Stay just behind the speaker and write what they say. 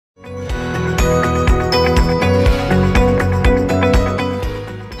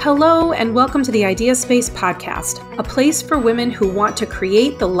and welcome to the Idea Space podcast, a place for women who want to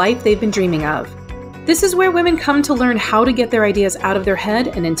create the life they've been dreaming of. This is where women come to learn how to get their ideas out of their head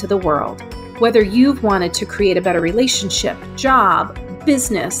and into the world. Whether you've wanted to create a better relationship, job,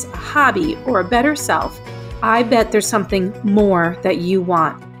 business, a hobby, or a better self, I bet there's something more that you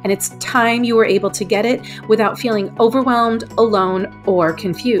want, and it's time you were able to get it without feeling overwhelmed, alone, or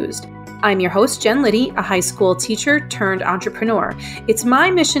confused. I'm your host, Jen Liddy, a high school teacher turned entrepreneur. It's my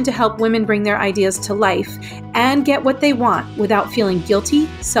mission to help women bring their ideas to life and get what they want without feeling guilty,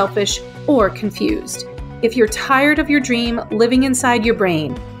 selfish, or confused. If you're tired of your dream living inside your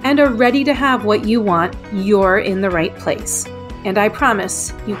brain and are ready to have what you want, you're in the right place. And I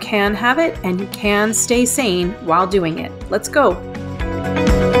promise you can have it and you can stay sane while doing it. Let's go.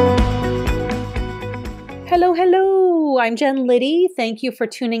 Hello. I'm Jen Liddy. Thank you for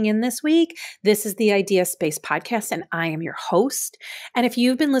tuning in this week. This is the Idea Space podcast, and I am your host. And if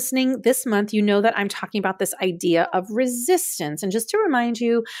you've been listening this month, you know that I'm talking about this idea of resistance. And just to remind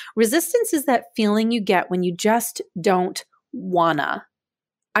you, resistance is that feeling you get when you just don't wanna.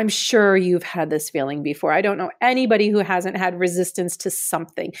 I'm sure you've had this feeling before. I don't know anybody who hasn't had resistance to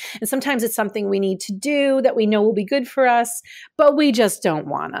something. And sometimes it's something we need to do that we know will be good for us, but we just don't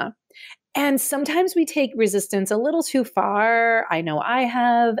wanna. And sometimes we take resistance a little too far. I know I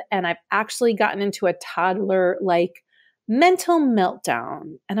have, and I've actually gotten into a toddler-like mental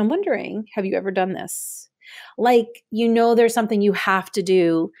meltdown. And I'm wondering, have you ever done this? Like, you know, there's something you have to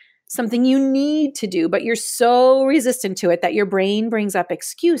do, something you need to do, but you're so resistant to it that your brain brings up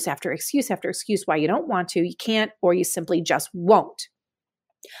excuse after excuse after excuse why you don't want to, you can't, or you simply just won't.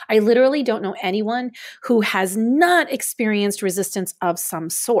 I literally don't know anyone who has not experienced resistance of some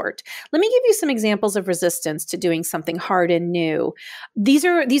sort. Let me give you some examples of resistance to doing something hard and new.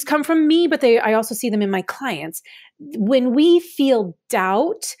 These come from me, but I also see them in my clients. When we feel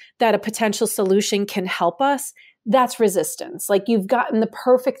doubt that a potential solution can help us, that's resistance. Like you've gotten the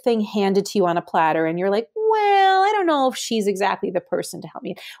perfect thing handed to you on a platter and you're like, well, I don't know if she's exactly the person to help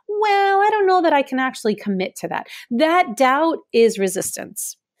me. Well, I don't know that I can actually commit to that. That doubt is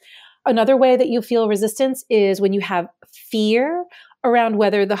resistance. Another way that you feel resistance is when you have fear around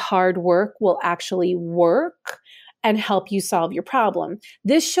whether the hard work will actually work and help you solve your problem.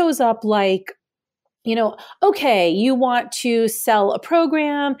 This shows up like, okay, you want to sell a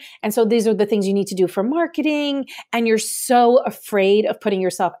program. And so these are the things you need to do for marketing. And you're so afraid of putting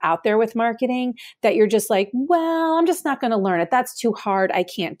yourself out there with marketing that you're just like, well, I'm just not going to learn it. That's too hard. I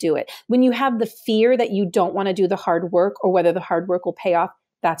can't do it. When you have the fear that you don't want to do the hard work or whether the hard work will pay off,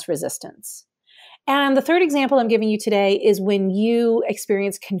 that's resistance. And the third example I'm giving you today is when you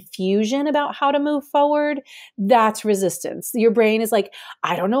experience confusion about how to move forward, that's resistance. Your brain is like,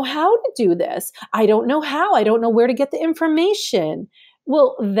 I don't know how to do this. I don't know how. I don't know where to get the information.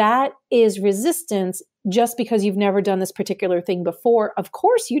 Well, that is resistance just because you've never done this particular thing before. Of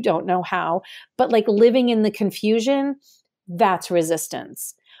course you don't know how, but like living in the confusion, that's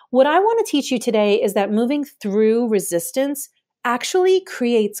resistance. What I want to teach you today is that moving through resistance actually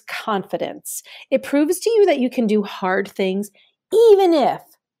creates confidence. It proves to you that you can do hard things, even if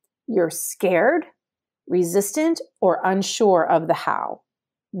you're scared, resistant, or unsure of the how.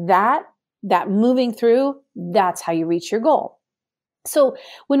 That moving through, that's how you reach your goal. So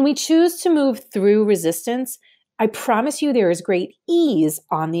when we choose to move through resistance, I promise you there is great ease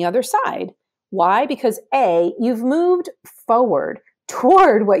on the other side. Why? Because A, you've moved forward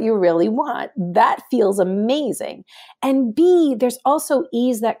toward what you really want. That feels amazing. And B, there's also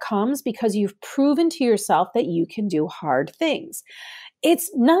ease that comes because you've proven to yourself that you can do hard things.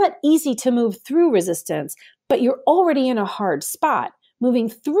 It's not easy to move through resistance, but you're already in a hard spot. Moving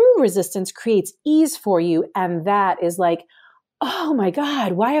through resistance creates ease for you. And that is like, oh my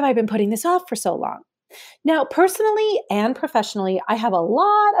God, why have I been putting this off for so long? Now, personally and professionally, I have a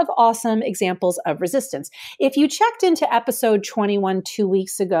lot of awesome examples of resistance. If you checked into episode 21 2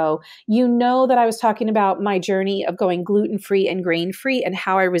 weeks ago, you know that I was talking about my journey of going gluten-free and grain-free and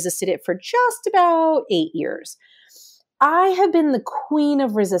how I resisted it for just about 8 years. I have been the queen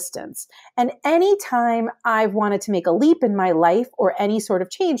of resistance. And anytime I've wanted to make a leap in my life or any sort of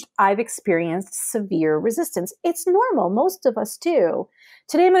change, I've experienced severe resistance. It's normal. Most of us do.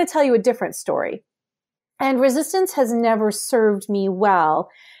 Today, I'm going to tell you a different story. And resistance has never served me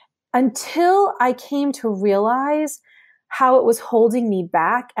well until I came to realize how it was holding me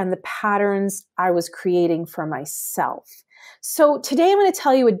back and the patterns I was creating for myself. So today I'm going to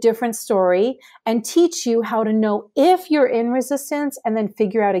tell you a different story and teach you how to know if you're in resistance and then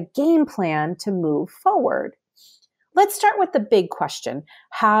figure out a game plan to move forward. Let's start with the big question.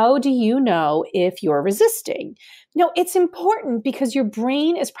 How do you know if you're resisting? It's important because your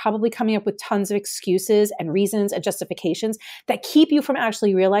brain is probably coming up with tons of excuses and reasons and justifications that keep you from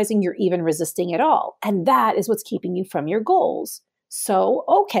actually realizing you're even resisting at all. And that is what's keeping you from your goals. So,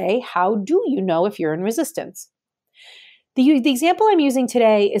 okay, how do you know if you're in resistance? The example I'm using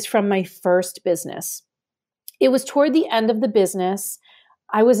today is from my first business. It was toward the end of the business.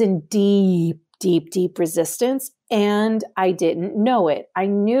 I was in deep resistance, and I didn't know it. I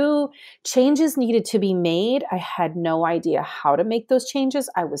knew changes needed to be made. I had no idea how to make those changes.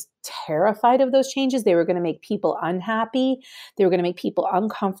 I was terrified of those changes. They were going to make people unhappy. They were going to make people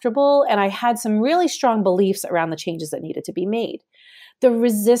uncomfortable. And I had some really strong beliefs around the changes that needed to be made. The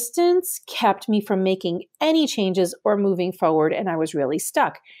resistance kept me from making any changes or moving forward, and I was really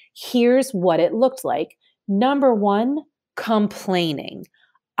stuck. Here's what it looked like. Number one, complaining.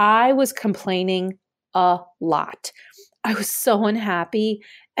 I was complaining a lot. I was so unhappy,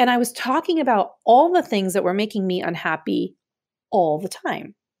 and I was talking about all the things that were making me unhappy all the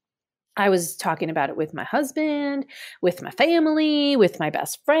time. I was talking about it with my husband, with my family, with my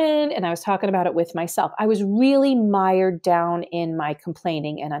best friend, and I was talking about it with myself. I was really mired down in my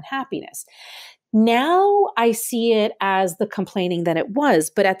complaining and unhappiness. Now I see it as the complaining that it was,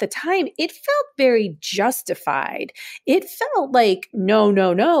 but at the time it felt very justified. It felt like,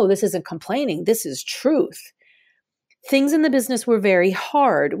 no, this isn't complaining. This is truth. Things in the business were very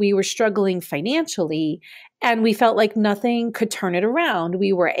hard. We were struggling financially, and we felt like nothing could turn it around.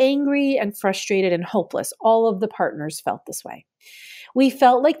 We were angry and frustrated and hopeless. All of the partners felt this way. We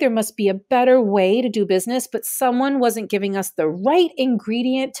felt like there must be a better way to do business, but someone wasn't giving us the right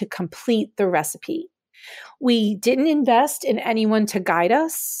ingredient to complete the recipe. We didn't invest in anyone to guide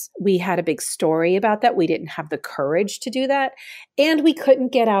us. We had a big story about that. We didn't have the courage to do that, and we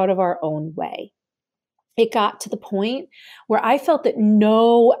couldn't get out of our own way. It got to the point where I felt that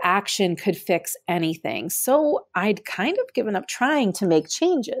no action could fix anything. So I'd kind of given up trying to make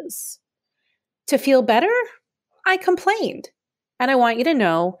changes. To feel better, I complained. And I want you to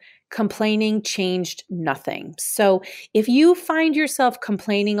know, complaining changed nothing. So if you find yourself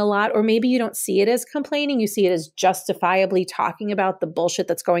complaining a lot, or maybe you don't see it as complaining, you see it as justifiably talking about the bullshit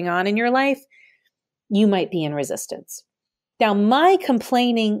that's going on in your life, you might be in resistance. Now, my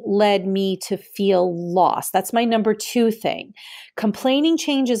complaining led me to feel lost. That's my number two thing. Complaining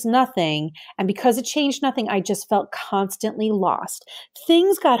changes nothing. And because it changed nothing, I just felt constantly lost.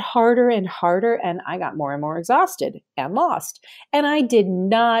 Things got harder and harder, and I got more and more exhausted and lost. And I did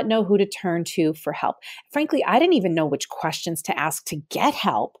not know who to turn to for help. Frankly, I didn't even know which questions to ask to get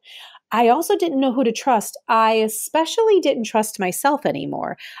help. I also didn't know who to trust. I especially didn't trust myself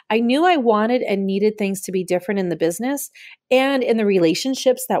anymore. I knew I wanted and needed things to be different in the business and in the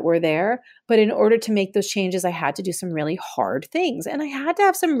relationships that were there. But in order to make those changes, I had to do some really hard things, and I had to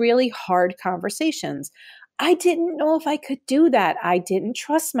have some really hard conversations. I didn't know if I could do that. I didn't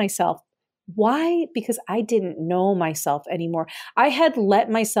trust myself. Why? Because I didn't know myself anymore. I had let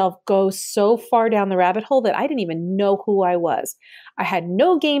myself go so far down the rabbit hole that I didn't even know who I was. I had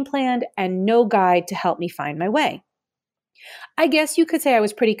no game plan and no guide to help me find my way. I guess you could say I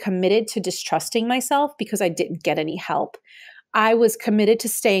was pretty committed to distrusting myself because I didn't get any help. I was committed to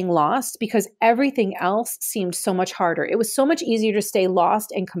staying lost because everything else seemed so much harder. It was so much easier to stay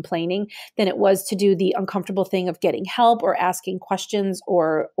lost and complaining than it was to do the uncomfortable thing of getting help or asking questions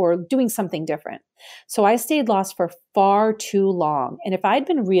or doing something different. So I stayed lost for far too long. And if I'd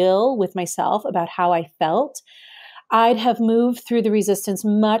been real with myself about how I felt, I'd have moved through the resistance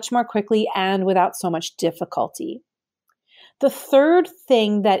much more quickly and without so much difficulty. The third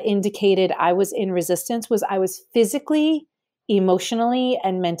thing that indicated I was in resistance was I was physically, emotionally,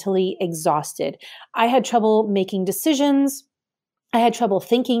 and mentally exhausted. I had trouble making decisions. I had trouble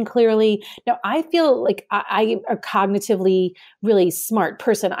thinking clearly. Now, I feel like I am a cognitively really smart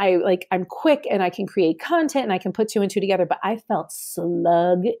person. I'm quick and I can create content and I can put two and two together, but I felt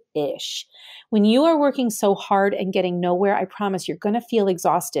sluggish. When you are working so hard and getting nowhere, I promise you're going to feel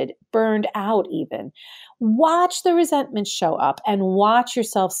exhausted, burned out even. Watch the resentment show up and watch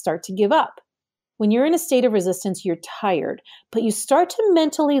yourself start to give up. When you're in a state of resistance, you're tired, but you start to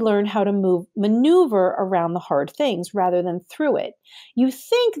mentally learn how to maneuver around the hard things rather than through it. You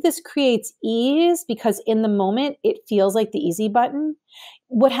think this creates ease because in the moment it feels like the easy button.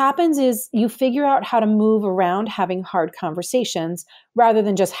 What happens is you figure out how to move around having hard conversations rather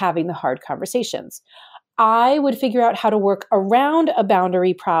than just having the hard conversations. I would figure out how to work around a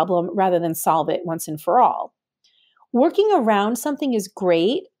boundary problem rather than solve it once and for all. Working around something is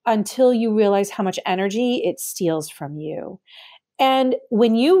great until you realize how much energy it steals from you. And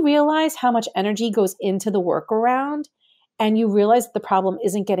when you realize how much energy goes into the workaround and you realize that the problem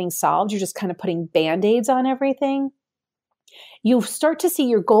isn't getting solved, you're just kind of putting band-aids on everything, you start to see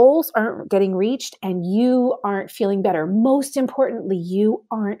your goals aren't getting reached and you aren't feeling better. Most importantly, you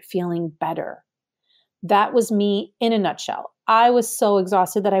aren't feeling better. That was me in a nutshell. I was so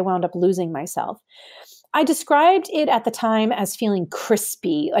exhausted that I wound up losing myself. I described it at the time as feeling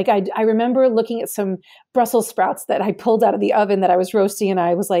crispy. Like I remember looking at some Brussels sprouts that I pulled out of the oven that I was roasting, and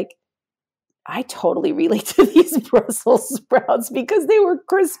I was like, I totally relate to these Brussels sprouts because they were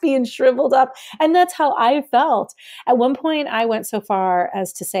crispy and shriveled up. And that's how I felt. At one point, I went so far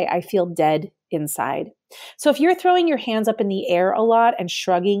as to say, I feel dead inside. So if you're throwing your hands up in the air a lot and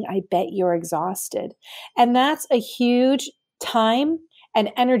shrugging, I bet you're exhausted. And that's a huge time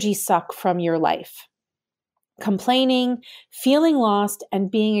and energy suck from your life. Complaining, feeling lost,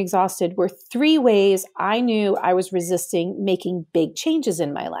 and being exhausted were 3 ways I knew I was resisting making big changes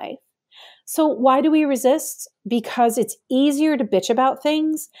in my life. So why do we resist? Because it's easier to bitch about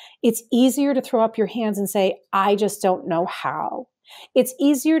things. It's easier to throw up your hands and say, I just don't know how. It's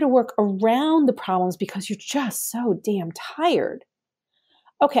easier to work around the problems because you're just so damn tired.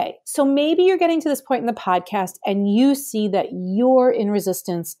 Okay, so maybe you're getting to this point in the podcast and you see that you're in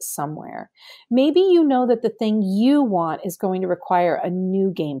resistance somewhere. Maybe you know that the thing you want is going to require a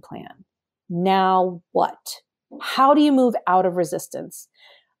new game plan. Now what? How do you move out of resistance?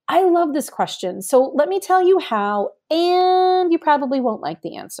 I love this question. So let me tell you how, and you probably won't like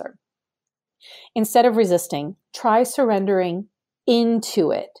the answer. Instead of resisting, try surrendering into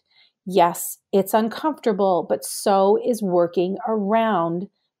it. Yes, it's uncomfortable, but so is working around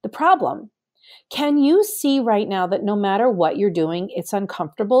the problem. Can you see right now that no matter what you're doing, it's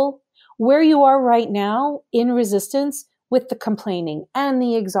uncomfortable? Where you are right now in resistance with the complaining and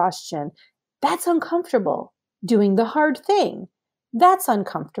the exhaustion, that's uncomfortable. Doing the hard thing, that's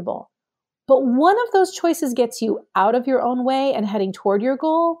uncomfortable. But one of those choices gets you out of your own way and heading toward your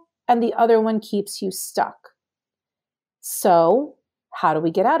goal, and the other one keeps you stuck. So, how do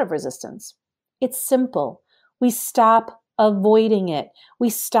we get out of resistance? It's simple. We stop avoiding it. We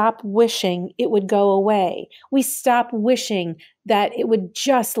stop wishing it would go away. We stop wishing that it would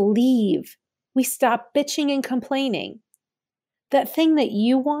just leave. We stop bitching and complaining. That thing that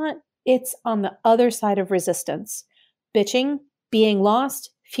you want, it's on the other side of resistance. Bitching, being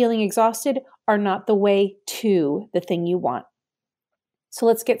lost, feeling exhausted are not the way to the thing you want. So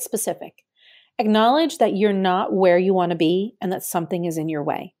let's get specific. Acknowledge that you're not where you want to be and that something is in your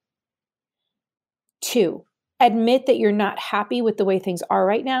way. 2, admit that you're not happy with the way things are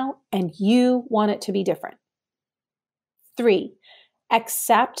right now and you want it to be different. 3,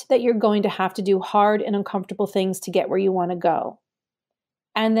 accept that you're going to have to do hard and uncomfortable things to get where you want to go.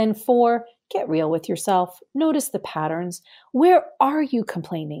 And then 4, get real with yourself. Notice the patterns. Where are you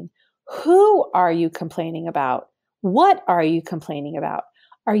complaining? Who are you complaining about? What are you complaining about?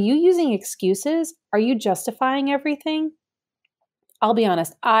 Are you using excuses? Are you justifying everything? I'll be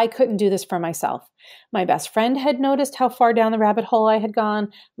honest, I couldn't do this for myself. My best friend had noticed how far down the rabbit hole I had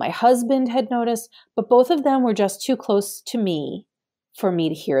gone. My husband had noticed, but both of them were just too close to me for me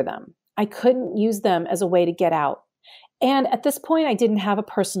to hear them. I couldn't use them as a way to get out. And at this point, I didn't have a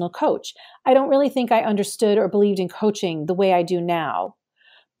personal coach. I don't really think I understood or believed in coaching the way I do now.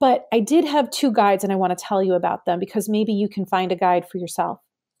 But I did have 2 guides, and I want to tell you about them because maybe you can find a guide for yourself.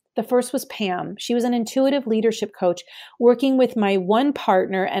 The first was Pam. She was an intuitive leadership coach working with my one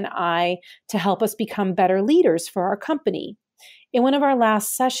partner and I to help us become better leaders for our company. In one of our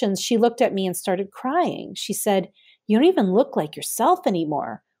last sessions, she looked at me and started crying. She said, "You don't even look like yourself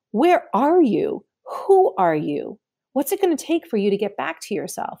anymore. Where are you? Who are you? What's it going to take for you to get back to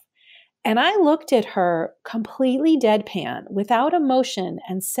yourself?" And I looked at her completely deadpan, without emotion,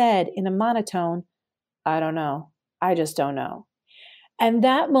 and said in a monotone, "I don't know. I just don't know." And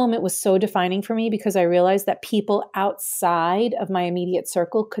that moment was so defining for me because I realized that people outside of my immediate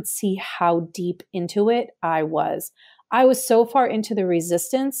circle could see how deep into it I was. I was so far into the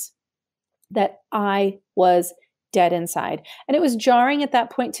resistance that I was dead inside. And it was jarring at that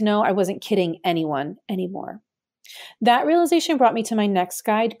point to know I wasn't kidding anyone anymore. That realization brought me to my next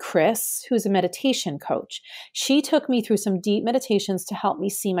guide, Chris, who's a meditation coach. She took me through some deep meditations to help me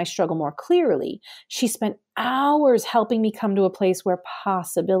see my struggle more clearly. She spent hours helping me come to a place where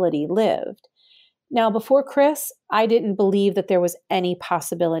possibility lived. Now, before Chris, I didn't believe that there was any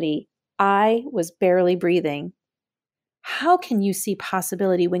possibility. I was barely breathing. How can you see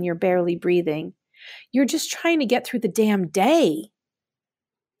possibility when you're barely breathing? You're just trying to get through the damn day.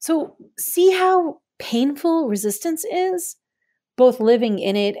 So see how painful resistance is? Both living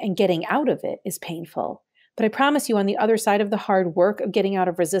in it and getting out of it is painful. But I promise you, on the other side of the hard work of getting out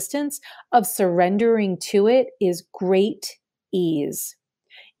of resistance, of surrendering to it, is great ease.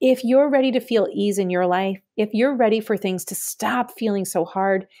 If you're ready to feel ease in your life, if you're ready for things to stop feeling so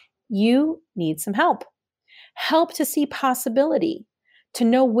hard, you need some help. Help to see possibility, to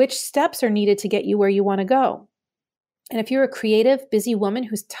know which steps are needed to get you where you want to go. And if you're a creative, busy woman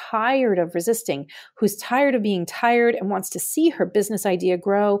who's tired of resisting, who's tired of being tired and wants to see her business idea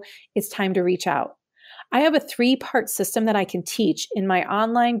grow, it's time to reach out. I have a 3-part system that I can teach in my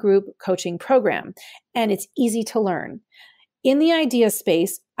online group coaching program, and it's easy to learn. In the idea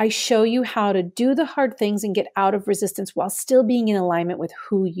space, I show you how to do the hard things and get out of resistance while still being in alignment with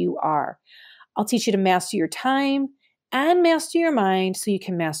who you are. I'll teach you to master your time and master your mind so you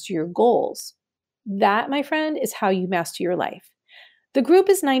can master your goals. That, my friend, is how you master your life. The group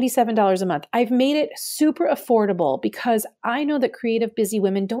is $97 a month. I've made it super affordable because I know that creative, busy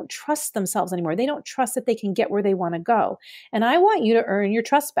women don't trust themselves anymore. They don't trust that they can get where they want to go. And I want you to earn your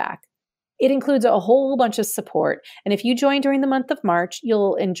trust back. It includes a whole bunch of support. And if you join during the month of March,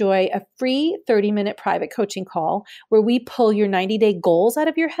 you'll enjoy a free 30-minute private coaching call where we pull your 90-day goals out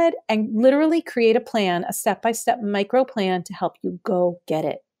of your head and literally create a plan, a step-by-step micro plan to help you go get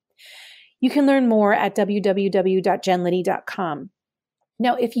it. You can learn more at www.jenliddy.com.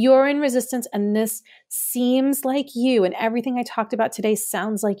 Now, if you're in resistance and this seems like you and everything I talked about today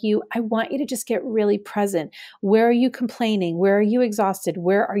sounds like you, I want you to just get really present. Where are you complaining? Where are you exhausted?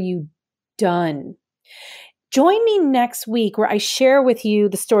 Where are you done? Join me next week where I share with you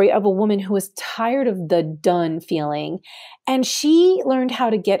the story of a woman who was tired of the done feeling, and she learned how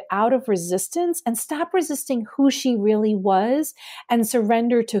to get out of resistance and stop resisting who she really was and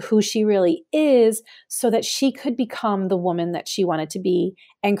surrender to who she really is so that she could become the woman that she wanted to be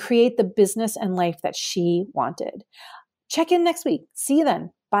and create the business and life that she wanted. Check in next week. See you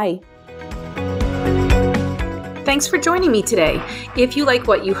then. Bye. Thanks for joining me today. If you like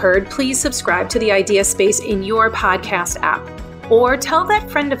what you heard, please subscribe to the Idea Space in your podcast app, or tell that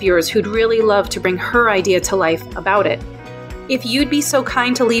friend of yours who'd really love to bring her idea to life about it. If you'd be so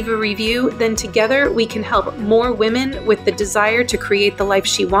kind to leave a review, then together we can help more women with the desire to create the life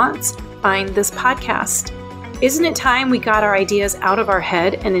she wants find this podcast. Isn't it time we got our ideas out of our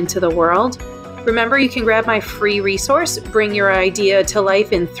head and into the world? Remember, you can grab my free resource, Bring Your Idea to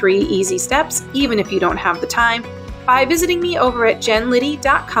Life in 3 Easy Steps, even if you don't have the time, by visiting me over at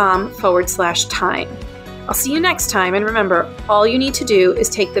jenliddy.com/time. I'll see you next time, and remember, all you need to do is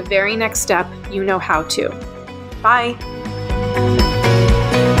take the very next step you know how to. Bye.